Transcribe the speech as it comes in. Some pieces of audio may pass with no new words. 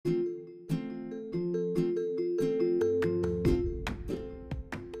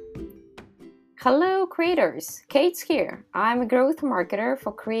Hello creators, Kate's here. I'm a growth marketer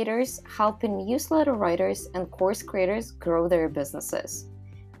for creators, helping newsletter writers and course creators grow their businesses.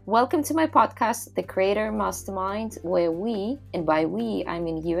 Welcome to my podcast, The Creator Mastermind, where we, and by we I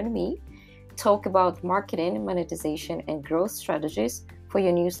mean you and me, talk about marketing, monetization, and growth strategies for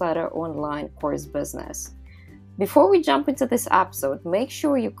your newsletter or online course business. Before we jump into this episode, make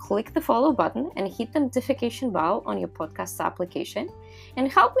sure you click the follow button and hit the notification bell on your podcast application,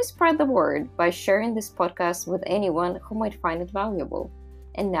 and help me spread the word by sharing this podcast with anyone who might find it valuable.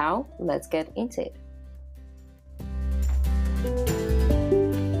 And now, let's get into it.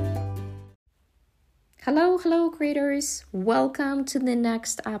 Hello creators! Welcome to the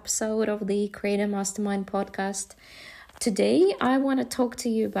next episode of the Creator Mastermind podcast. Today, I want to talk to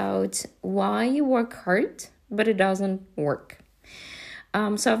you about why you work hard but it doesn't work.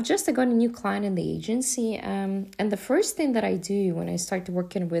 So I've just got a new client in the agency, and the first thing that I do when I start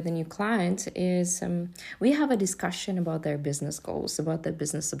working with a new client is we have a discussion about their business goals, about their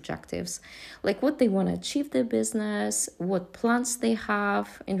business objectives, like what they want to achieve their business, what plans they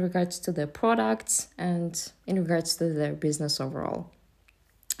have in regards to their products and in regards to their business overall.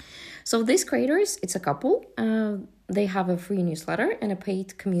 So these creators, it's a couple, they have a free newsletter and a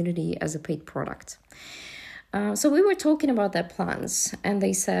paid community as a paid product. So we were talking about their plans, and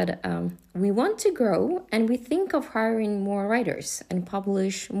they said, we want to grow and we think of hiring more writers and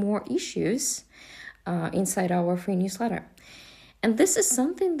publish more issues inside our free newsletter. And this is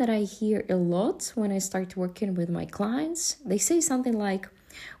something that I hear a lot when I start working with my clients. They say something like,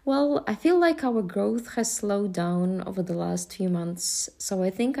 well, I feel like our growth has slowed down over the last few months, so I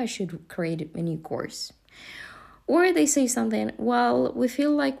think I should create a new course. Or they say something, well, we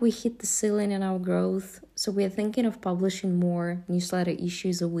feel like we hit the ceiling in our growth, so we're thinking of publishing more newsletter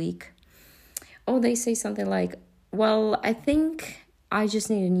issues a week. Or they say something like, well, I think I just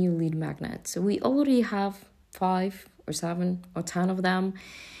need a new lead magnet. So we already have 5 or 7 or 10 of them,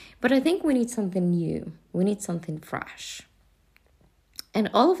 but I think we need something new. We need something fresh. And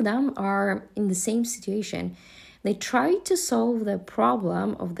all of them are in the same situation. They try to solve the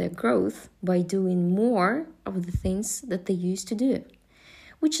problem of their growth by doing more of the things that they used to do,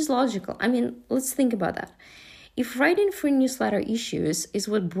 which is logical. I mean, let's think about that. If writing free newsletter issues is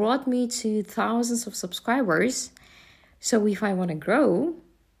what brought me to thousands of subscribers, so if I want to grow,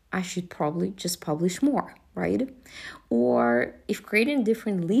 I should probably just publish more, right? Or if creating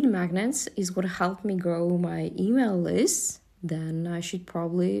different lead magnets is what helped me grow my email list, then I should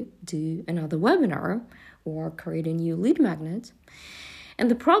probably do another webinar or create a new lead magnet.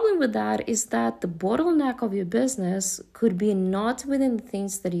 And the problem with that is that the bottleneck of your business could be not within the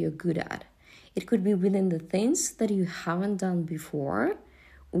things that you're good at. It could be within the things that you haven't done before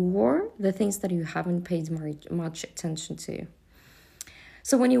or the things that you haven't paid much attention to.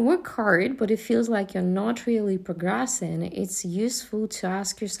 So when you work hard, but it feels like you're not really progressing, it's useful to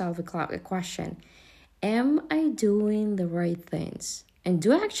ask yourself a question. Am I doing the right things? And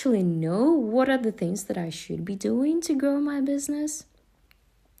do I actually know what are the things that I should be doing to grow my business?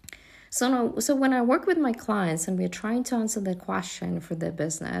 So when I work with my clients and we're trying to answer that question for their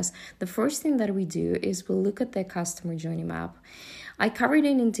business, the first thing that we do is we look at their customer journey map. I covered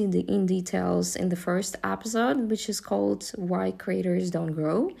it in details in the first episode, which is called Why Creators Don't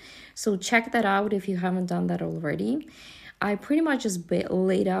Grow. So check that out if you haven't done that already. I pretty much just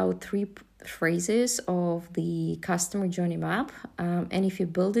laid out 3 phrases of the customer journey map, and if you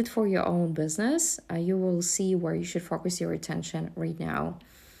build it for your own business, you will see where you should focus your attention right now.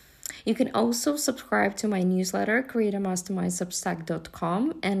 You can also subscribe to my newsletter,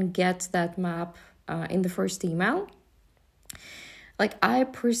 creatormastermindsubstack.com, and get that map in the first email. Like, I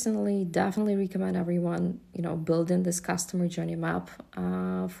personally definitely recommend everyone, building this customer journey map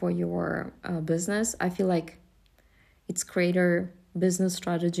for your business. I feel like it's creator business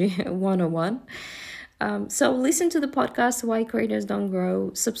strategy 101. So listen to the podcast, Why Creators Don't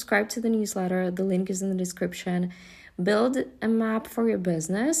Grow. Subscribe to the newsletter. The link is in the description. Build a map for your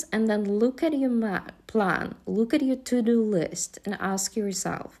business and then look at your plan. Look at your to-do list and ask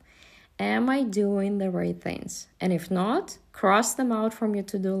yourself, am I doing the right things? And if not, cross them out from your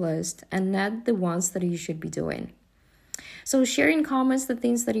to-do list and add the ones that you should be doing. So share in comments the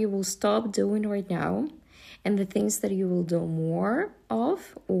things that you will stop doing right now and the things that you will do more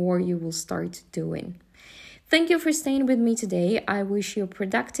of or you will start doing. Thank you for staying with me today. I wish you a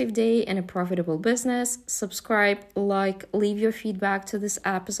productive day and a profitable business. Subscribe, like, leave your feedback to this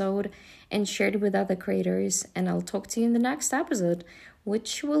episode and share it with other creators. And I'll talk to you in the next episode,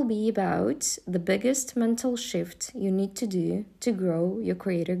 which will be about the biggest mental shift you need to do to grow your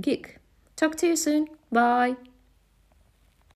creator gig. Talk to you soon. Bye.